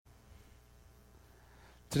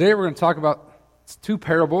Today we're going to talk about two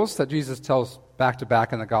parables that Jesus tells back to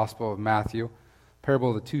back in the Gospel of Matthew.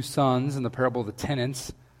 Parable of the two sons and the parable of the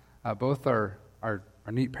tenants. Both are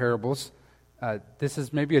neat parables. This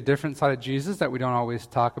is maybe a different side of Jesus that we don't always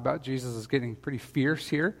talk about. Jesus is getting pretty fierce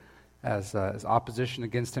here as opposition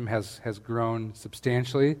against him has grown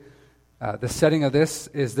substantially. The setting of these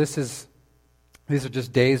are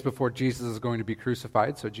just days before Jesus is going to be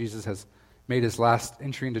crucified. So Jesus has made his last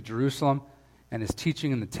entry into Jerusalem and is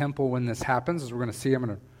teaching in the temple when this happens. As we're going to see, I'm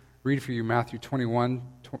going to read for you Matthew 21,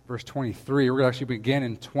 verse 23. We're going to actually begin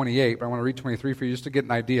in 28, but I want to read 23 for you just to get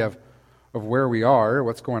an idea of where we are,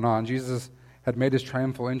 what's going on. Jesus had made his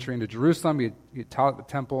triumphal entry into Jerusalem. He had taught at the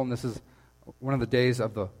temple, and this is one of the days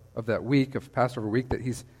of that week, of Passover week, that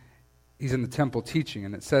he's in the temple teaching.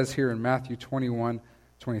 And it says here in Matthew 21,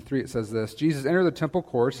 23, it says this: Jesus entered the temple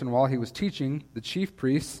courts, and while he was teaching, the chief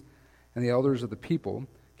priests and the elders of the people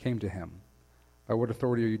came to him. By what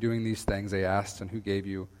authority are you doing these things? They asked, and who gave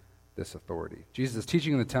you this authority? Jesus is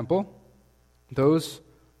teaching in the temple. Those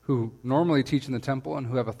who normally teach in the temple and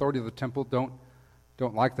who have authority of the temple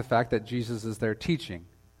don't like the fact that Jesus is there teaching.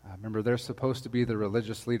 Remember, they're supposed to be the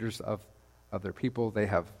religious leaders of their people. They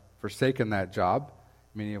have forsaken that job,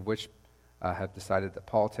 many of which have decided that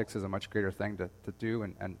politics is a much greater thing to do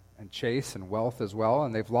and chase, and wealth as well,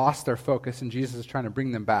 and they've lost their focus, and Jesus is trying to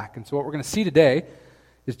bring them back. And so what we're going to see today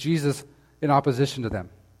is Jesus in opposition to them.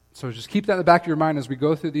 So just keep that in the back of your mind as we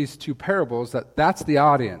go through these two parables, that's the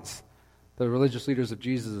audience, the religious leaders of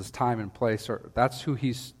Jesus' time and place, or that's who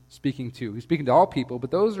he's speaking to. He's speaking to all people, but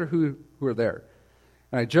those are who are there.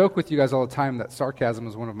 And I joke with you guys all the time that sarcasm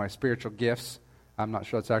is one of my spiritual gifts. I'm not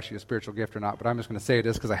sure it's actually a spiritual gift or not, but I'm just going to say it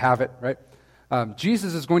is because I have it, right?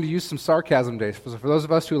 Jesus is going to use some sarcasm today. So for those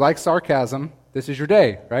of us who like sarcasm, this is your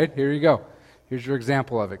day, right? Here you go. Here's your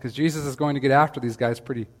example of it, because Jesus is going to get after these guys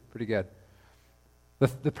pretty good.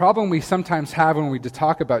 The problem we sometimes have when we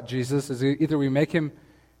talk about Jesus is either we make him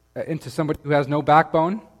into somebody who has no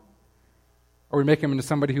backbone, or we make him into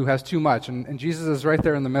somebody who has too much. And Jesus is right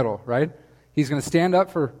there in the middle, right? He's going to stand up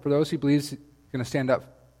for those he believes going to stand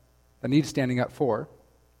up, that need standing up for.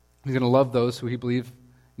 He's going to love those who he believes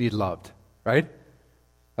need loved, right?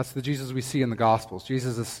 That's the Jesus we see in the Gospels.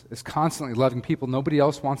 Jesus is constantly loving people nobody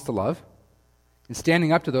else wants to love, and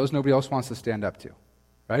standing up to those nobody else wants to stand up to,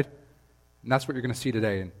 right? And that's what you're going to see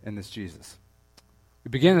today in this Jesus. We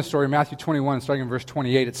begin the story in Matthew 21, starting in verse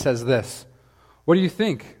 28. It says this: "What do you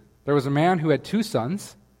think? There was a man who had 2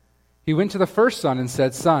 sons. He went to the first son and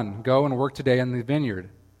said, 'Son, go and work today in the vineyard.'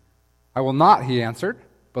 'I will not,' he answered.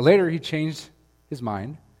 But later he changed his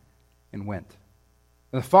mind and went.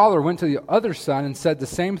 And the father went to the other son and said the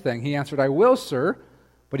same thing. He answered, 'I will, sir,'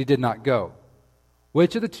 but he did not go.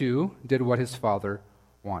 Which of the two did what his father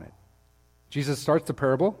wanted?" Jesus starts the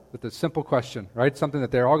parable with a simple question, right? Something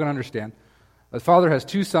that they're all going to understand. The father has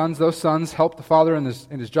 2 sons. Those sons help the father in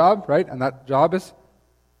his job, right? And that job is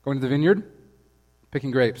going to the vineyard,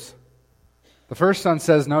 picking grapes. The first son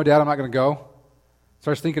says, "No, Dad, I'm not going to go."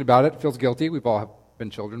 Starts thinking about it, feels guilty. We've all been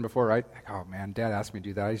children before, right? Like, "Oh man, Dad asked me to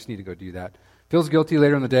do that. I just need to go do that." Feels guilty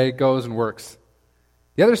later in the day, goes and works.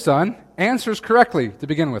 The other son answers correctly to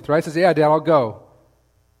begin with, right? Says, "Yeah, Dad, I'll go."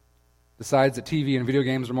 Decides that TV and video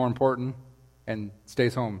games are more important and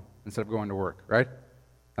stays home instead of going to work, right?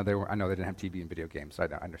 Now I know they didn't have TV and video games, so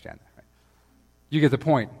I understand that, right? You get the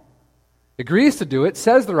point. Agrees to do it,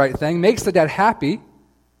 says the right thing, makes the dad happy,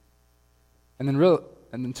 and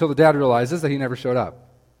until the dad realizes that he never showed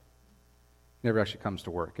up. He never actually comes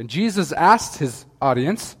to work. And Jesus asked his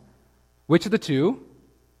audience, which of the two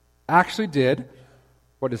actually did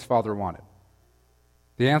what his father wanted?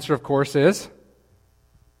 The answer, of course, is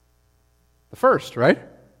the first, right?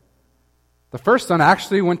 The first son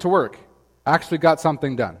actually went to work, actually got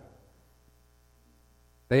something done.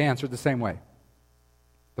 They answered the same way.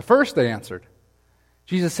 The first they answered.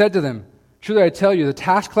 Jesus said to them, "Truly I tell you, the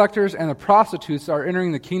tax collectors and the prostitutes are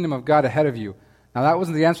entering the kingdom of God ahead of you." Now that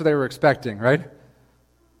wasn't the answer they were expecting, right?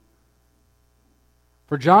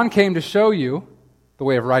 "For John came to show you the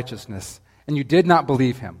way of righteousness, and you did not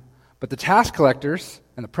believe him. But the tax collectors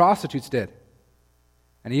and the prostitutes did.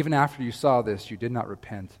 And even after you saw this, you did not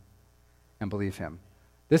repent and believe him."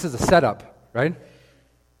 This is a setup, right?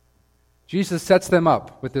 Jesus sets them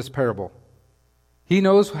up with this parable. He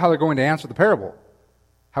knows how they're going to answer the parable,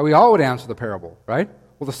 how we all would answer the parable, right?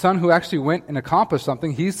 Well, the son who actually went and accomplished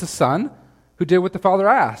something, he's the son who did what the father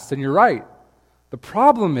asked, and you're right. The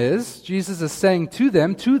problem is, Jesus is saying to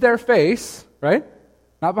them, to their face, right?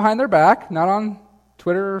 Not behind their back, not on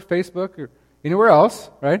Twitter or Facebook or anywhere else,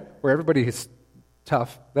 right? Where everybody is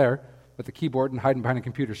tough there with the keyboard and hiding behind a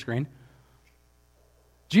computer screen.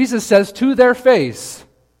 Jesus says to their face,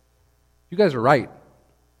 You guys are right.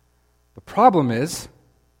 The problem is,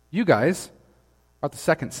 you guys are the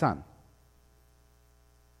second son.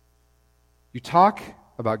 You talk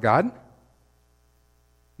about God.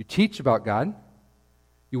 You teach about God.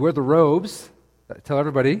 You wear the robes that tell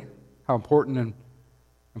everybody how important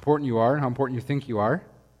you are and how important you think you are.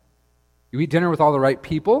 You eat dinner with all the right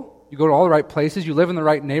people. You go to all the right places. You live in the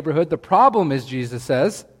right neighborhood. The problem is, Jesus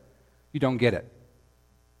says, you don't get it.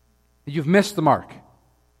 You've missed the mark.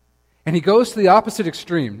 And he goes to the opposite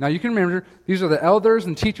extreme. Now you can remember, these are the elders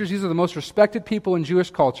and teachers. These are the most respected people in Jewish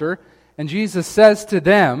culture. And Jesus says to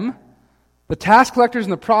them, the tax collectors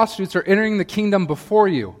and the prostitutes are entering the kingdom before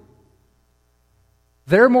you.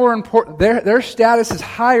 They're more important. Their status is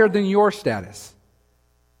higher than your status.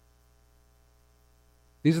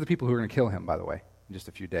 These are the people who are going to kill him, by the way, in just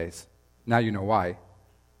a few days. Now you know why.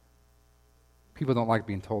 People don't like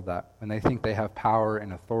being told that. When they think they have power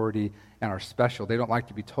and authority and are special, they don't like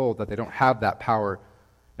to be told that they don't have that power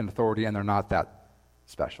and authority and they're not that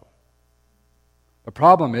special. The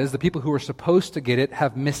problem is the people who are supposed to get it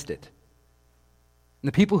have missed it. And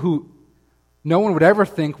the people who no one would ever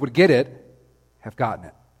think would get it have gotten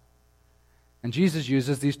it. And Jesus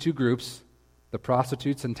uses these two groups, the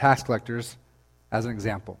prostitutes and tax collectors, as an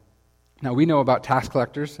example. Now, we know about tax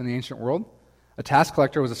collectors in the ancient world. A tax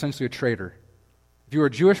collector was essentially a traitor. If you were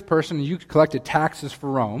a Jewish person and you collected taxes for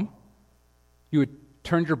Rome, you would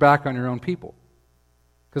turn your back on your own people.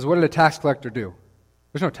 Because what did a tax collector do?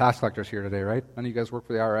 There's no tax collectors here today, right? None of you guys work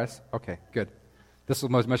for the IRS? Okay, good. This will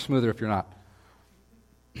be much smoother if you're not.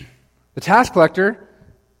 The tax collector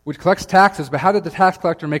would collect taxes, but how did the tax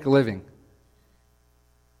collector make a living?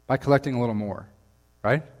 By collecting a little more,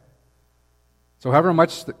 right? So however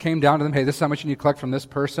much that came down to them, hey, this is how much you need to collect from this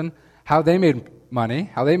person, how they made money,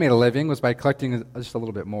 how they made a living was by collecting just a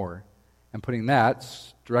little bit more and putting that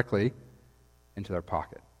directly into their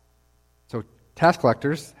pocket. So tax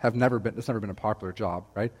collectors it's never been a popular job,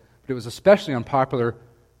 right? But it was especially unpopular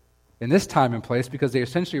in this time and place because they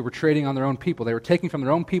essentially were trading on their own people. They were taking from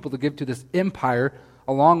their own people to give to this empire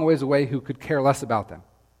a long ways away who could care less about them.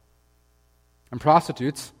 And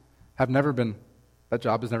prostitutes that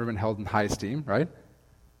job has never been held in high esteem, right?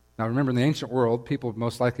 Now remember, in the ancient world, people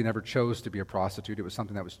most likely never chose to be a prostitute. It was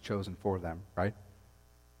something that was chosen for them, right?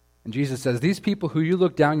 And Jesus says, these people who you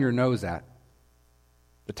look down your nose at,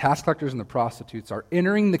 the tax collectors and the prostitutes, are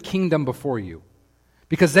entering the kingdom before you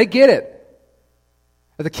because they get it.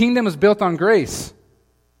 The kingdom is built on grace.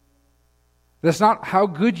 That's not how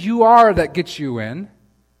good you are that gets you in.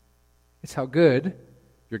 It's how good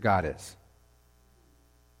your God is.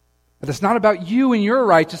 But it's not about you and your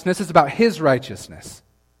righteousness. It's about his righteousness.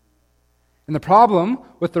 And the problem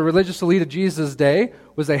with the religious elite of Jesus' day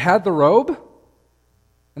was they had the robe,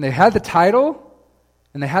 and they had the title,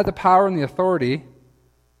 and they had the power and the authority,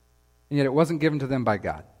 and yet it wasn't given to them by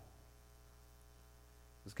God.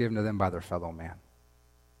 It was given to them by their fellow man.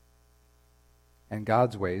 And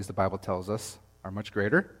God's ways, the Bible tells us, are much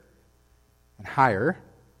greater and higher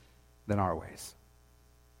than our ways.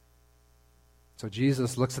 So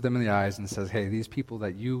Jesus looks at them in the eyes and says, hey, these people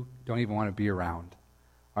that you don't even want to be around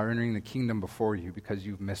are entering the kingdom before you because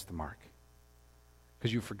you've missed the mark.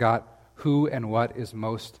 Because you forgot who and what is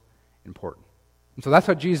most important. And so that's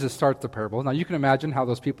how Jesus starts the parable. Now you can imagine how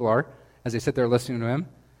those people are as they sit there listening to him.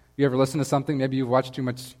 You ever listen to something, maybe you've watched too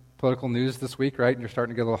much political news this week, right? And you're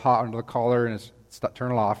starting to get a little hot under the collar and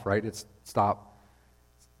turn it off, right? It's stop.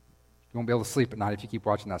 You won't be able to sleep at night if you keep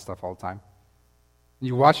watching that stuff all the time. And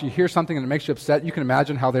you hear something and it makes you upset. You can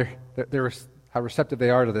imagine how how receptive they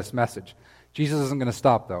are to this message. Jesus isn't going to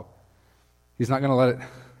stop, though. He's not going to let it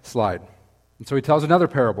slide. And so he tells another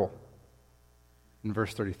parable in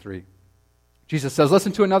verse 33. Jesus says,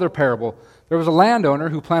 listen to another parable. There was a landowner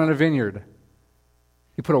who planted a vineyard.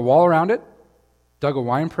 He put a wall around it, dug a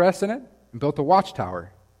wine press in it, and built a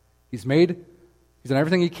watchtower. He's done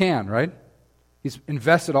everything he can, right? He's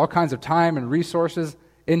invested all kinds of time and resources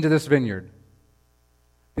into this vineyard.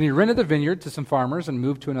 Then he rented the vineyard to some farmers and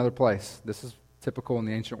moved to another place. This is typical in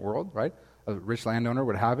the ancient world, right? A rich landowner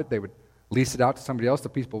would have it. They would lease it out to somebody else. The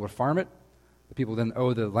people would farm it. The people then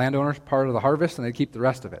owe the landowner part of the harvest, and they keep the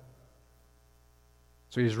rest of it.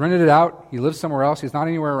 So he's rented it out. He lives somewhere else. He's not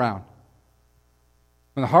anywhere around.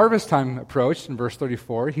 When the harvest time approached, in verse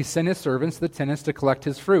 34, he sent his servants, the tenants, to collect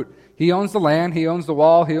his fruit. He owns the land. He owns the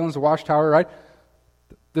wall. He owns the watchtower, right?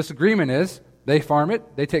 This agreement is they farm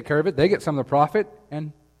it. They take care of it. They get some of the profit,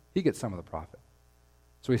 and he gets some of the profit.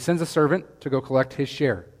 So he sends a servant to go collect his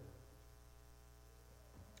share.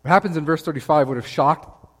 What happens in verse 35 would have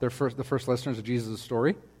shocked the first listeners of Jesus'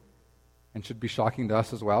 story and should be shocking to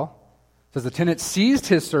us as well. It says the tenants seized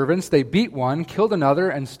his servants, they beat one, killed another,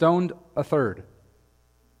 and stoned a third. And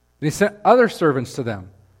he sent other servants to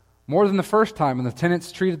them, more than the first time, and the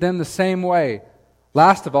tenants treated them the same way.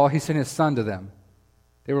 Last of all, he sent his son to them.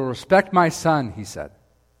 They will respect my son, he said.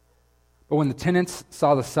 But when the tenants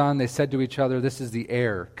saw the son, they said to each other, this is the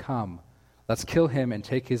heir. Come, let's kill him and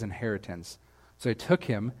take his inheritance. So they took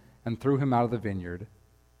him and threw him out of the vineyard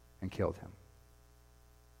and killed him.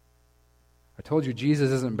 I told you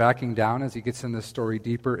Jesus isn't backing down as he gets in this story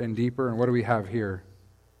deeper and deeper. And what do we have here?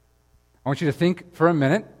 I want you to think for a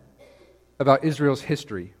minute about Israel's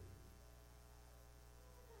history.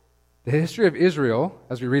 The history of Israel,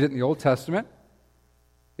 as we read it in the Old Testament,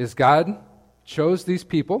 is God chose these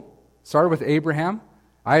people, started with Abraham,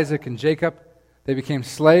 Isaac, and Jacob. They became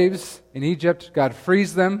slaves in Egypt. God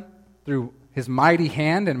frees them through his mighty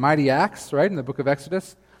hand and mighty acts, right, in the book of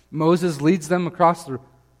Exodus. Moses leads them across the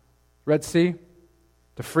Red Sea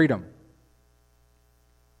to freedom.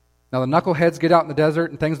 Now the knuckleheads get out in the desert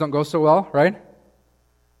and things don't go so well, right?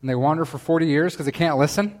 And they wander for 40 years because they can't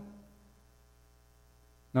listen.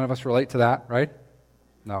 None of us relate to that, right?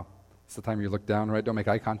 No. It's the time you look down, right? Don't make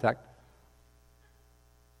eye contact.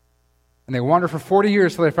 And they wander for 40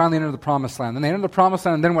 years till they finally enter the promised land. Then they enter the promised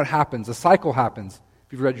land, and then what happens? A cycle happens,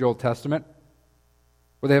 if you've read your Old Testament,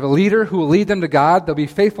 where they have a leader who will lead them to God. They'll be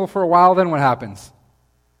faithful for a while. Then what happens?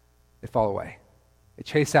 They fall away. They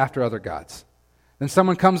chase after other gods. Then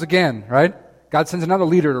someone comes again, right? God sends another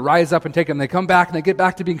leader to rise up and take them. They come back and they get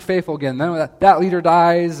back to being faithful again. Then that leader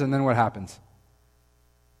dies, and then what happens?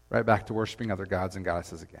 Right back to worshiping other gods and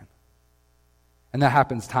goddesses again. And that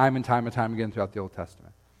happens time and time and time again throughout the Old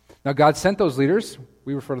Testament. Now God sent those leaders,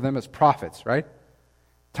 we refer to them as prophets, right?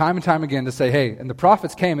 Time and time again to say, hey, and the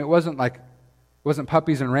prophets came, it wasn't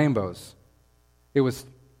puppies and rainbows. It was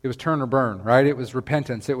turn or burn, right? It was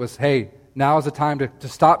repentance. It was, hey, now is the time to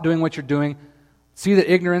stop doing what you're doing. See your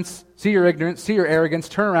ignorance, see your arrogance,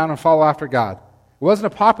 turn around and follow after God. It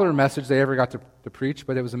wasn't a popular message they ever got to preach,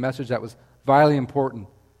 but it was a message that was vitally important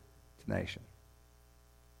to the nation.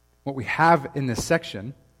 What we have in this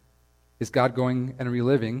section is God going and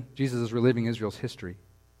reliving, Jesus is reliving Israel's history.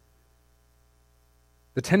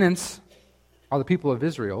 The tenants are the people of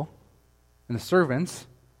Israel, and the servants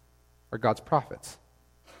are God's prophets.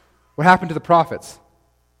 What happened to the prophets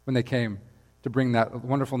when they came to bring that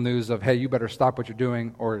wonderful news of, hey, you better stop what you're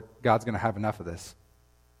doing or God's going to have enough of this?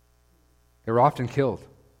 They were often killed,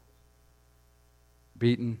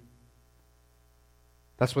 beaten.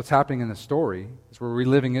 That's what's happening in the story, is we're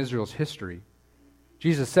reliving Israel's history.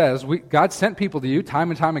 Jesus says, God sent people to you time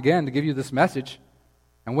and time again to give you this message,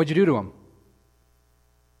 and what'd you do to them?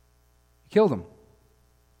 You killed them.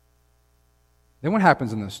 Then what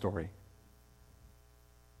happens in this story?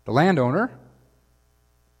 The landowner,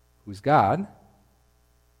 who's God,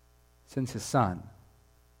 sends his son,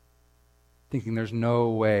 thinking there's no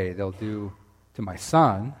way they'll do to my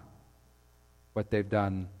son what they've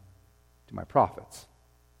done to my prophets.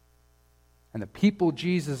 And the people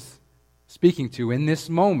Jesus is speaking to in this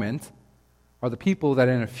moment are the people that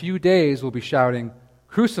in a few days will be shouting,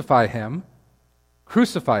 crucify him,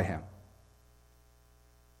 crucify him.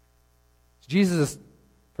 Jesus is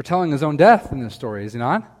foretelling his own death in this story, is he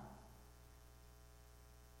not?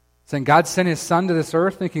 Saying God sent his son to this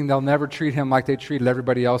earth thinking they'll never treat him like they treated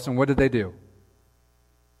everybody else, and what did they do?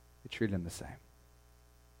 They treated him the same.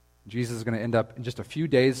 Jesus is going to end up in just a few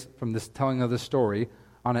days from this telling of this story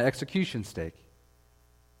on an execution stake,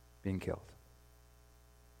 being killed.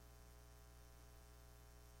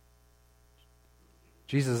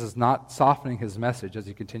 Jesus is not softening his message as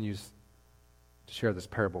he continues to share this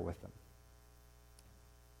parable with them.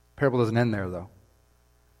 The parable doesn't end there, though.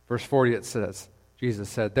 Verse 40, it says, Jesus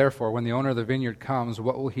said, therefore, when the owner of the vineyard comes,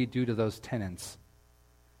 what will he do to those tenants?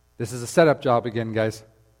 This is a setup job again, guys.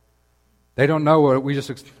 They don't know what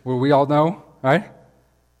we all know, right?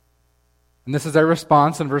 And this is their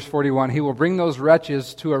response in verse 41. He will bring those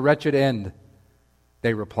wretches to a wretched end,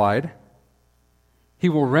 they replied. He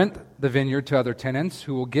will rent the vineyard to other tenants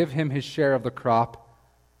who will give him his share of the crop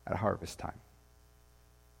at harvest time.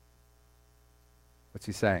 What's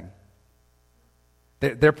he saying?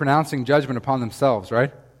 They're pronouncing judgment upon themselves,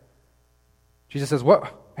 right? Jesus says,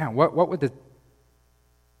 what would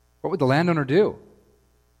the landowner do?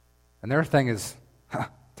 And their thing is,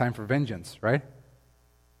 time for vengeance, right?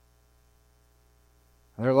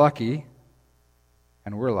 And they're lucky,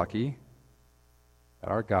 and we're lucky, that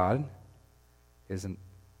our God isn't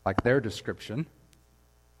like their description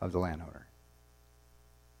of the landowner.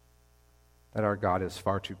 That our God is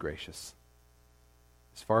far too gracious,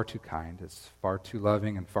 is far too kind, is far too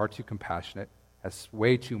loving, and far too compassionate, has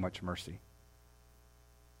way too much mercy.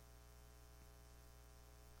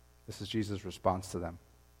 This is Jesus' response to them.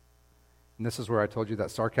 And this is where I told you that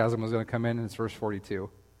sarcasm was going to come in. It's verse 42.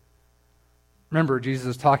 Remember, Jesus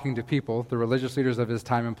is talking to people, the religious leaders of his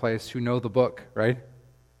time and place, who know the book, right?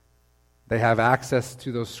 They have access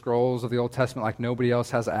to those scrolls of the Old Testament like nobody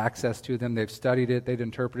else has access to them. They've studied it, they've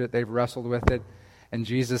interpreted it, they've wrestled with it. And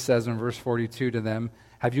Jesus says in verse 42 to them,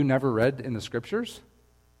 have you never read in the Scriptures?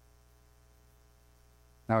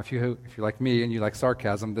 Now, if you're like me and you like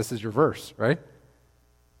sarcasm, this is your verse, right?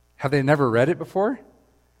 Have they never read it before?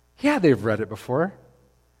 Yeah, they've read it before.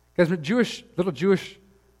 Because little Jewish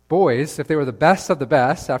boys, if they were the best of the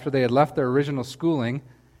best after they had left their original schooling,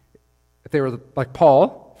 if they were like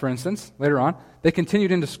Paul, for instance, later on, they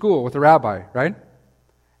continued into school with the rabbi, right?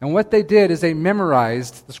 And what they did is they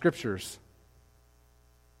memorized the Scriptures.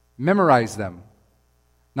 Memorized them.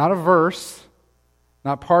 Not a verse,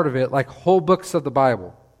 not part of it, like whole books of the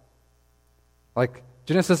Bible. Like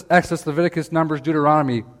Genesis, Exodus, Leviticus, Numbers,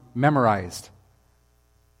 Deuteronomy, memorized.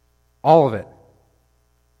 All of it.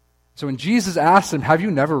 So when Jesus asked them, have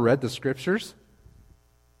you never read the Scriptures?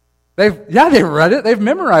 They've read it. They've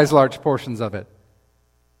memorized large portions of it.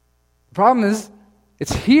 The problem is,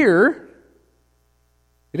 it's here.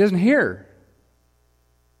 It isn't here.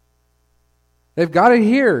 They've got it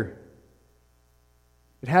here.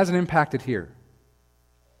 It hasn't impacted here.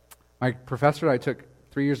 My professor I took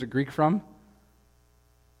 3 years of Greek from,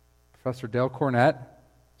 Professor Dale Cornett,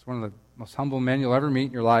 he's one of the most humble men you'll ever meet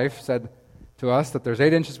in your life, said to us that there's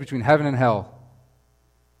 8 inches between heaven and hell.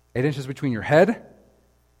 8 inches between your head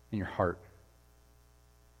and your heart.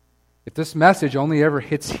 If this message only ever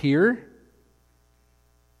hits here,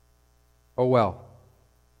 oh well.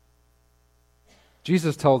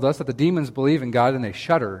 Jesus told us that the demons believe in God and they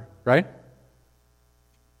shudder, right?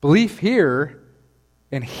 Belief here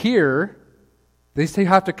and here, these two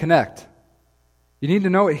have to connect. You need to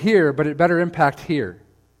know it here, but it better impact here.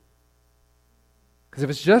 Because if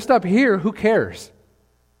it's just up here, who cares?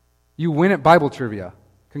 You win at Bible trivia.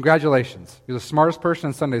 Congratulations. You're the smartest person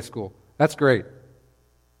in Sunday school. That's great.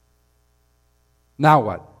 Now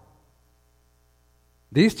what?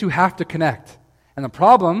 These two have to connect. And the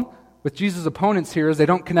problem with Jesus' opponents here is they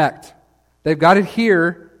don't connect. They've got it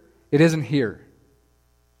here, it isn't here.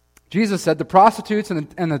 Jesus said the prostitutes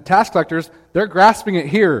and the tax collectors, they're grasping it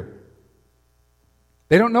here.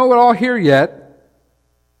 They don't know it all here yet.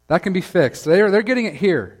 That can be fixed. They're getting it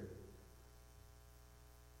here.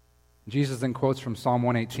 Jesus then quotes from Psalm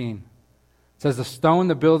 118. It says, the stone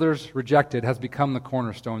the builders rejected has become the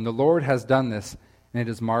cornerstone. The Lord has done this, and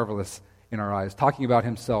it is marvelous in our eyes. Talking about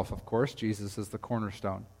himself, of course. Jesus is the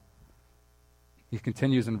cornerstone. He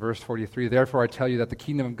continues in verse 43, therefore I tell you that the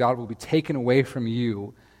kingdom of God will be taken away from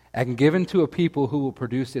you and given to a people who will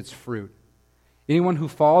produce its fruit. Anyone who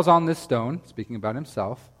falls on this stone, speaking about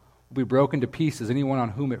himself, will be broken to pieces. Anyone on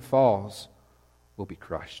whom it falls will be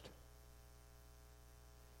crushed.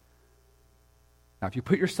 Now, if you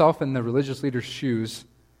put yourself in the religious leaders' shoes,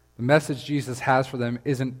 the message Jesus has for them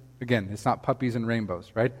isn't, again, it's not puppies and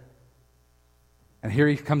rainbows, right? And here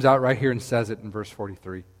he comes out right here and says it in verse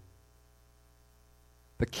 43.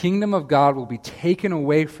 The kingdom of God will be taken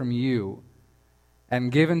away from you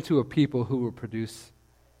and given to a people who will produce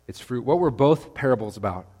its fruit. What were both parables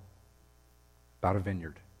about? About a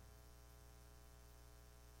vineyard.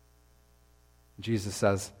 Jesus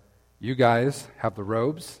says, you guys have the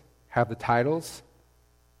robes, have the titles,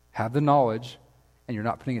 have the knowledge, and you're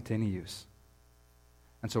not putting it to any use.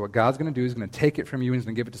 And so what God's going to do is going to take it from you and he's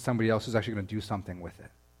going to give it to somebody else who's actually going to do something with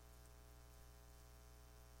it.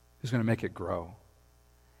 Who's going to make it grow.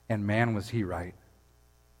 And man, was he right.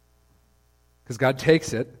 Because God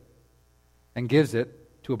takes it and gives it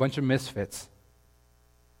to a bunch of misfits.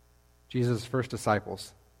 Jesus' first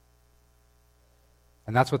disciples.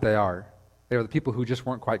 And that's what they are. They were the people who just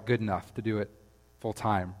weren't quite good enough to do it full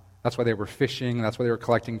time. That's why they were fishing. That's why they were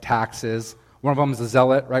collecting taxes. One of them is a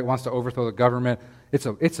zealot, right? Wants to overthrow the government. It's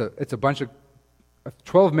a bunch of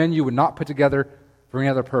 12 men you would not put together for any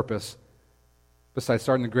other purpose besides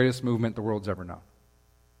starting the greatest movement the world's ever known.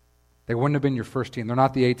 They wouldn't have been your first team. They're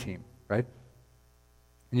not the A team, right?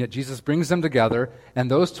 And yet Jesus brings them together,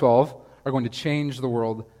 and those 12 are going to change the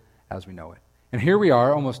world as we know it. And here we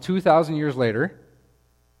are, almost 2,000 years later,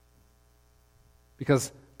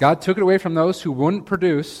 because God took it away from those who wouldn't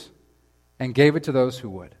produce and gave it to those who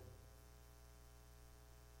would.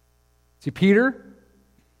 See, Peter,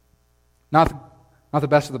 not the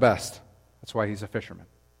best of the best. That's why he's a fisherman.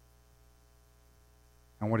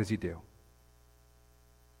 And what does he do?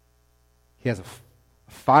 He has a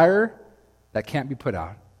fire that can't be put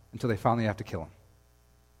out until they finally have to kill him.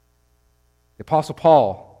 The Apostle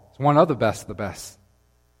Paul is one of the best of the best.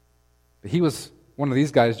 But he was one of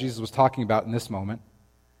these guys Jesus was talking about in this moment,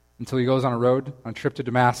 until he goes on a trip to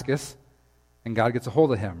Damascus, and God gets a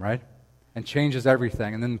hold of him, right? And changes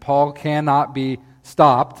everything. And then Paul cannot be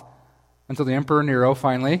stopped until the Emperor Nero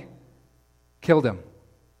finally killed him.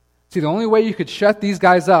 See, the only way you could shut these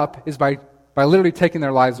guys up is by literally taking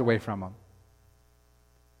their lives away from them.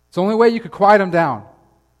 It's the only way you could quiet them down.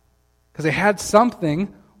 Because they had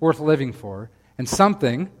something worth living for and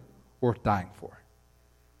something worth dying for.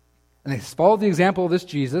 And they followed the example of this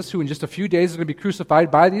Jesus, who in just a few days is going to be crucified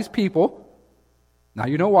by these people. Now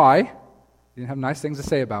you know why. He didn't have nice things to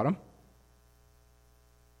say about him.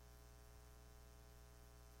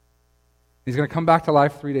 He's going to come back to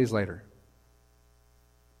life 3 days later.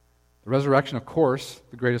 The resurrection, of course,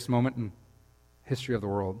 the greatest moment in history of the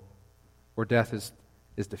world, where death is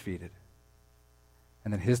defeated.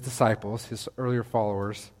 And then his disciples, his earlier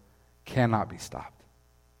followers, cannot be stopped.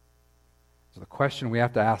 So the question we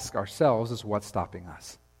have to ask ourselves is, what's stopping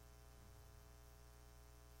us?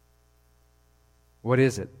 What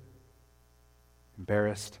is it?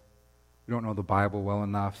 Embarrassed. We don't know the Bible well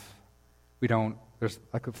enough. There's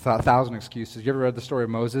like 1,000 excuses. You ever read the story of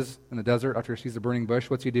Moses in the desert after he sees the burning bush?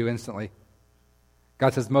 What's he do instantly?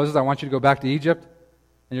 God says, Moses, I want you to go back to Egypt,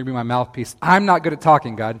 and you're going to be my mouthpiece. I'm not good at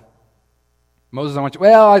talking, God. Moses, I want you.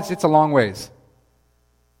 Well, it's a long ways.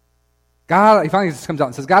 God, he finally just comes out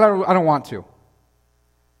and says, God, I don't want to.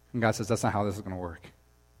 And God says, that's not how this is going to work.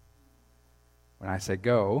 When I say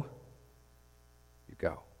go, you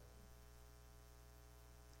go.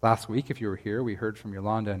 Last week, if you were here, we heard from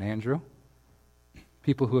Yolanda and Andrew,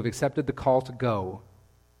 people who have accepted the call to go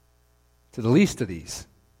to the least of these.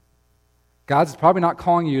 God's probably not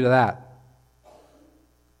calling you to that.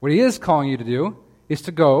 What he is calling you to do is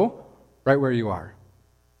to go right where you are.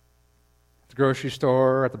 At the grocery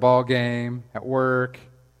store, at the ball game, at work,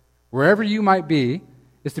 wherever you might be,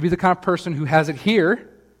 is to be the kind of person who has it here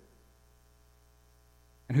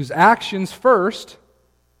and whose actions first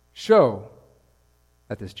show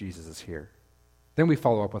that this Jesus is here. Then we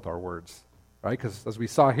follow up with our words, right? Because as we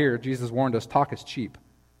saw here, Jesus warned us, talk is cheap.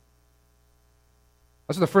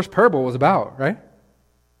 That's what the first parable was about, right?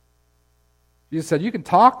 Jesus said, you can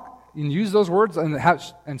talk and use those words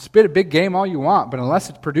and spit a big game all you want, but unless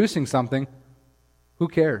it's producing something, who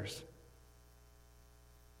cares?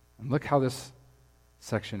 And look how this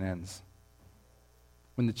section ends.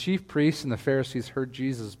 When the chief priests and the Pharisees heard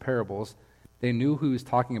Jesus' parables, they knew who he was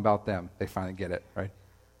talking about them. They finally get it, right?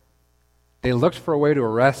 They looked for a way to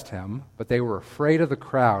arrest him, but they were afraid of the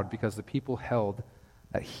crowd because the people held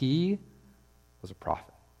that he was a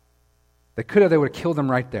prophet. They would have killed him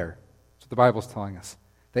right there. That's what the Bible's telling us.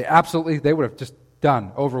 They would have just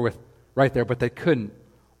done, over with right there, but they couldn't.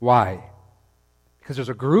 Why? Because there's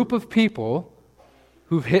a group of people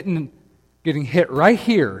who've getting hit right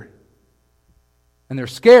here, and they're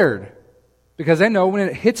scared because they know when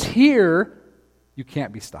it hits here, you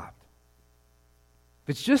can't be stopped.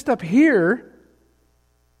 If it's just up here,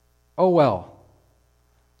 oh well.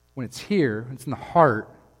 When it's here, when it's in the heart,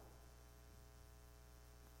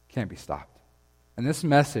 can't be stopped. And this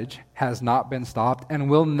message has not been stopped and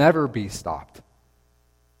will never be stopped.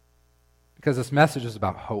 Because this message is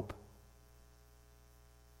about hope.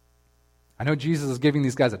 I know Jesus is giving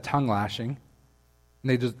these guys a tongue lashing,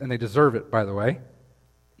 and they deserve it, by the way.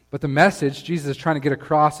 But the message Jesus is trying to get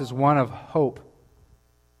across is one of hope.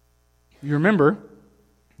 You remember,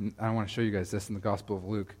 I want to show you guys this in the Gospel of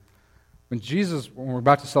Luke. When we're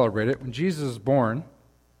about to celebrate it, when Jesus is born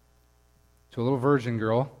to a little virgin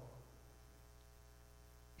girl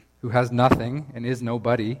who has nothing and is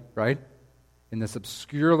nobody, right? In this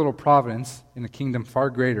obscure little providence in a kingdom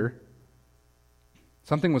far greater,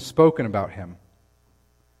 something was spoken about him.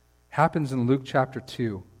 Happens in Luke chapter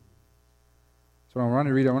 2. So I want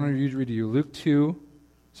to read to you Luke 2,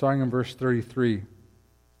 starting in verse 33.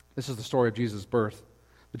 This is the story of Jesus' birth.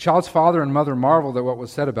 The child's father and mother marveled at what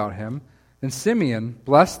was said about him. Then Simeon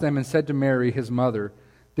blessed them and said to Mary, his mother,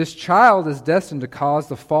 this child is destined to cause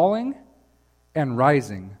the falling and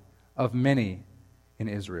rising of many in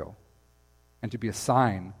Israel, and to be a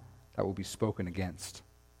sign that will be spoken against,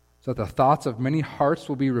 so that the thoughts of many hearts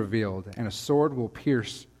will be revealed, and a sword will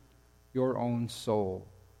pierce your own soul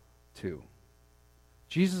too.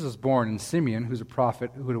 Jesus is born, and Simeon, who's a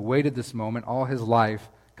prophet who had awaited this moment all his life,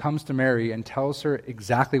 comes to Mary and tells her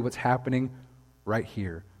exactly what's happening right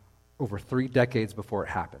here, over 3 decades before it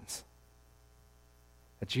happens.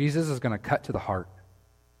 That Jesus is going to cut to the heart.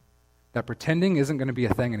 That pretending isn't going to be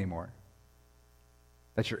a thing anymore.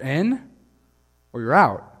 That you're in or you're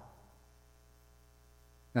out.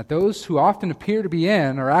 That those who often appear to be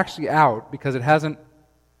in are actually out because it hasn't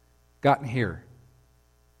gotten here.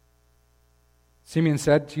 Simeon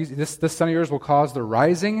said, this son of yours will cause the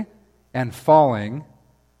rising and falling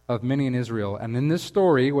of many in Israel. And in this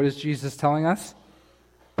story, what is Jesus telling us?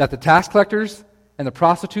 That the tax collectors and the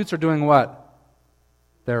prostitutes are doing what?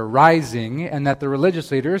 They're rising, and that the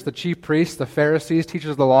religious leaders, the chief priests, the Pharisees,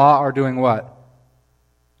 teachers of the law, are doing what?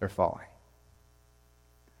 They're falling.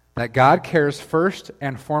 That God cares first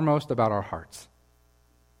and foremost about our hearts.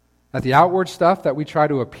 That the outward stuff that we try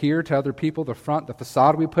to appear to other people, the front, the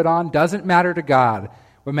facade we put on, doesn't matter to God.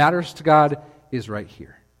 What matters to God is right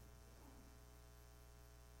here.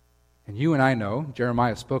 And you and I know,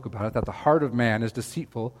 Jeremiah spoke about it, that the heart of man is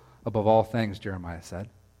deceitful above all things, Jeremiah said.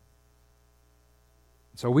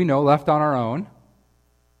 So we know, left on our own,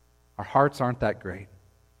 our hearts aren't that great.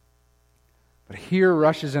 But here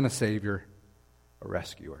rushes in a Savior, a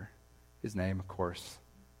rescuer. His name, of course,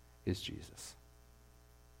 is Jesus.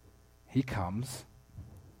 He comes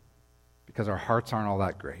because our hearts aren't all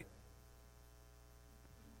that great.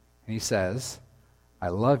 And he says, I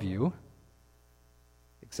love you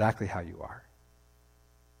exactly how you are.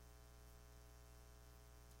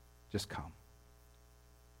 Just come.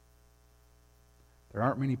 There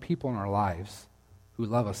aren't many people in our lives who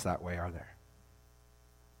love us that way, are there?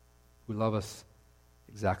 Who love us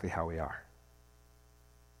exactly how we are.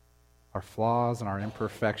 Our flaws and our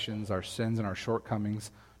imperfections, our sins and our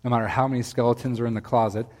shortcomings, no matter how many skeletons are in the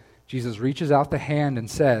closet, Jesus reaches out the hand and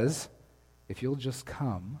says, if you'll just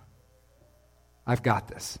come, I've got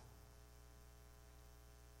this.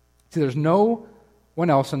 See, there's no one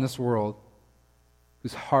else in this world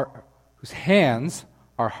whose hands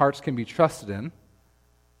our hearts can be trusted in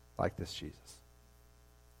like this Jesus.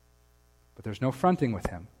 But there's no fronting with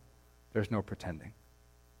him. There's no pretending.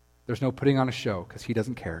 There's no putting on a show because he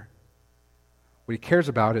doesn't care. What he cares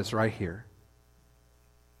about is right here.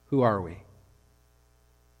 Who are we?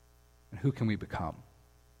 And who can we become?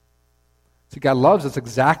 See, God loves us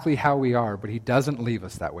exactly how we are, but he doesn't leave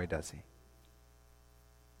us that way, does he?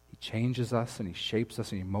 He changes us and he shapes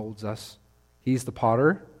us and he molds us. He's the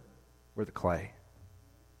potter, we're the clay.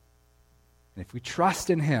 And if we trust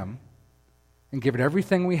in him and give it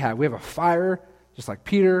everything we have a fire, just like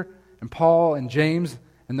Peter and Paul and James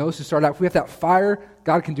and those who start out. If we have that fire,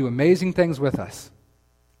 God can do amazing things with us.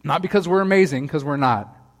 Not because we're amazing, because we're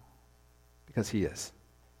not. Because he is.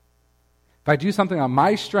 If I do something on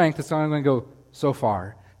my strength, it's only going to go so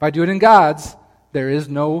far. If I do it in God's, there is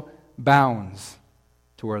no bounds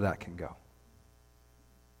to where that can go.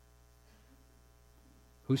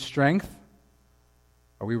 Whose strength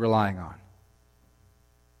are we relying on?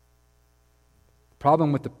 The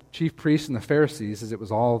problem with the chief priests and the Pharisees is it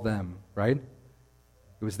was all them, right?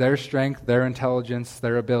 It was their strength, their intelligence,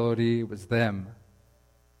 their ability. It was them.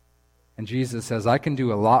 And Jesus says, I can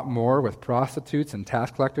do a lot more with prostitutes and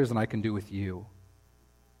tax collectors than I can do with you.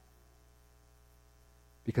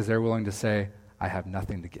 Because they're willing to say, I have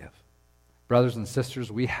nothing to give. Brothers and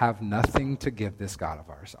sisters, we have nothing to give this God of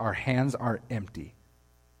ours. Our hands are empty.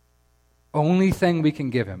 Only thing we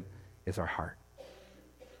can give him is our heart.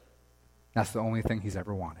 That's the only thing he's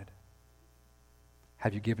ever wanted.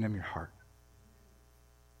 Have you given him your heart?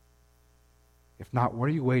 If not, what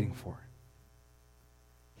are you waiting for?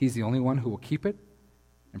 He's the only one who will keep it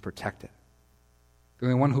and protect it. The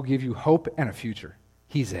only one who will give you hope and a future.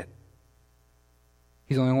 He's it.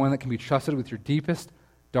 He's the only one that can be trusted with your deepest,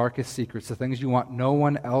 darkest secrets, the things you want no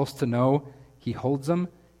one else to know. He holds them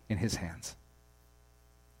in his hands.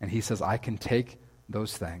 And he says, I can take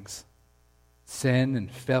those things, sin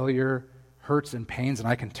and failure, hurts and pains, and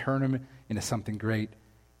I can turn them into something great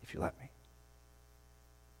if you let me.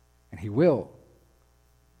 And he will,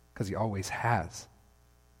 because he always has.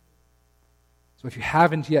 So if you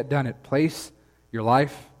haven't yet done it, place your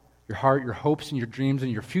life, your heart, your hopes, and your dreams,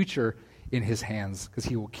 and your future in his hands, because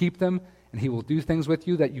he will keep them, and he will do things with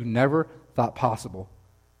you that you never thought possible,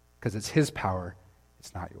 because it's his power,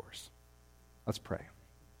 it's not yours. Let's pray.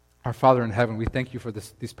 Our Father in heaven, we thank you for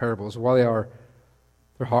these parables. While they're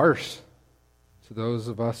harsh to those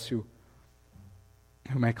of us who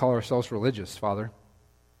may call ourselves religious, Father.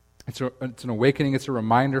 It's an awakening, it's a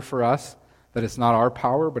reminder for us that it's not our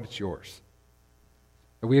power, but it's yours.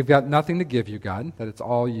 That we have got nothing to give you, God, that it's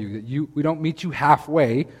all you. That we don't meet you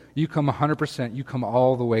halfway. You come 100%. You come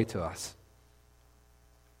all the way to us.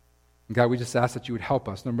 And God, we just ask that you would help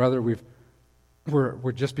us. No, brother, we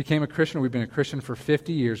just became a Christian. We've been a Christian for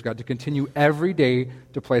 50 years, God, to continue every day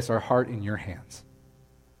to place our heart in your hands,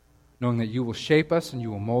 knowing that you will shape us and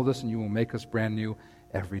you will mold us and you will make us brand new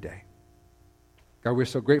every day. God, we're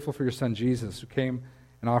so grateful for your son Jesus, who came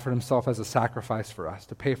and offered himself as a sacrifice for us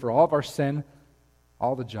to pay for all of our sin,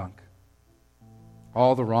 all the junk,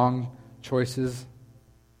 all the wrong choices,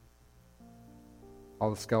 all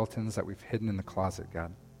the skeletons that we've hidden in the closet,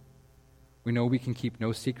 God. We know we can keep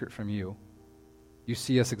no secret from you. You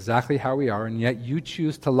see us exactly how we are, and yet you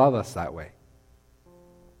choose to love us that way.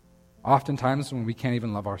 Oftentimes when we can't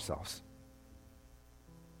even love ourselves.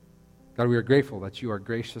 God, we are grateful that you are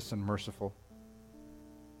gracious and merciful,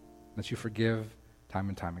 that you forgive time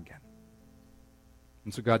and time again.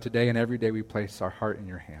 And so, God, today and every day we place our heart in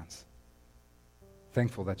your hands.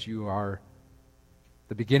 Thankful that you are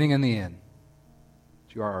the beginning and the end.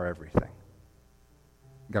 That you are our everything.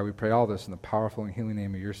 God, we pray all this in the powerful and healing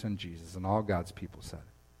name of your Son, Jesus, and all God's people said.